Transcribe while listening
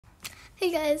Hey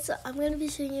guys, so I'm going to be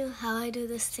showing you how I do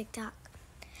this TikTok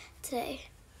today.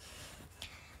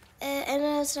 I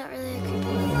know it's not really a creepy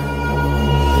one.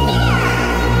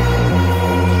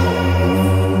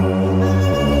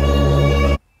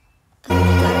 Okay,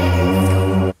 got it? Let's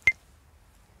go.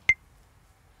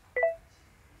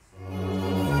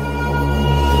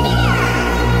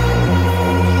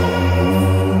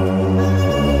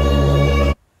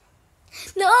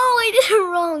 No, I did it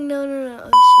wrong. No. Oh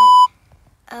shit.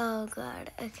 Oh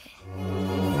god. Okay.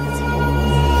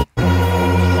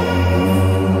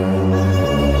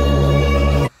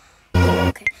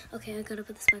 Okay, I gotta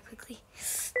put this back quickly.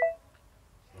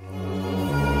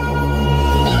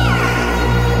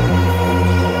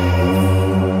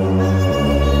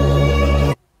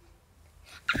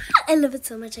 I love it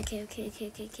so much. Okay. Put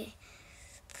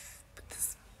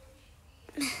this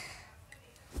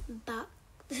back.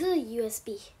 This is a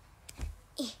USB.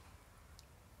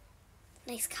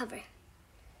 Nice cover.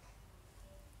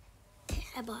 Okay,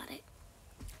 I bought it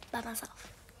by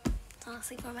myself. It's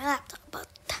honestly for my laptop, but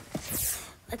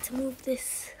let's move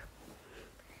this.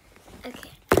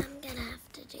 Okay, I'm gonna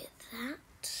have to do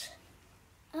that.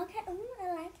 Okay, ooh,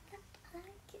 I like that. I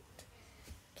like it.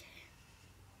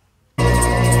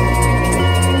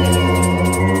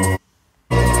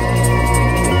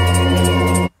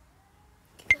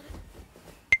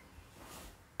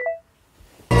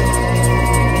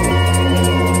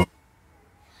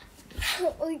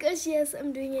 Oh my gosh, yes,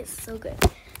 I'm doing it so good.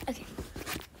 Okay.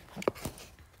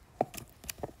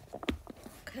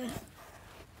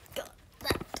 Got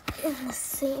that in the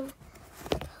same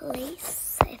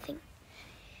place, I think.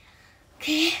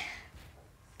 Okay.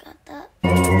 Got that.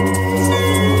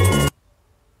 Okay,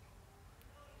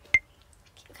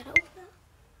 gotta open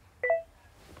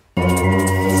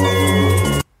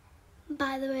that.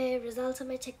 By the way, results of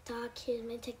my TikTok. Here's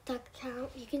my TikTok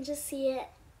account. You can just see it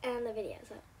and the video.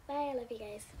 So, bye. I love you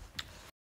guys.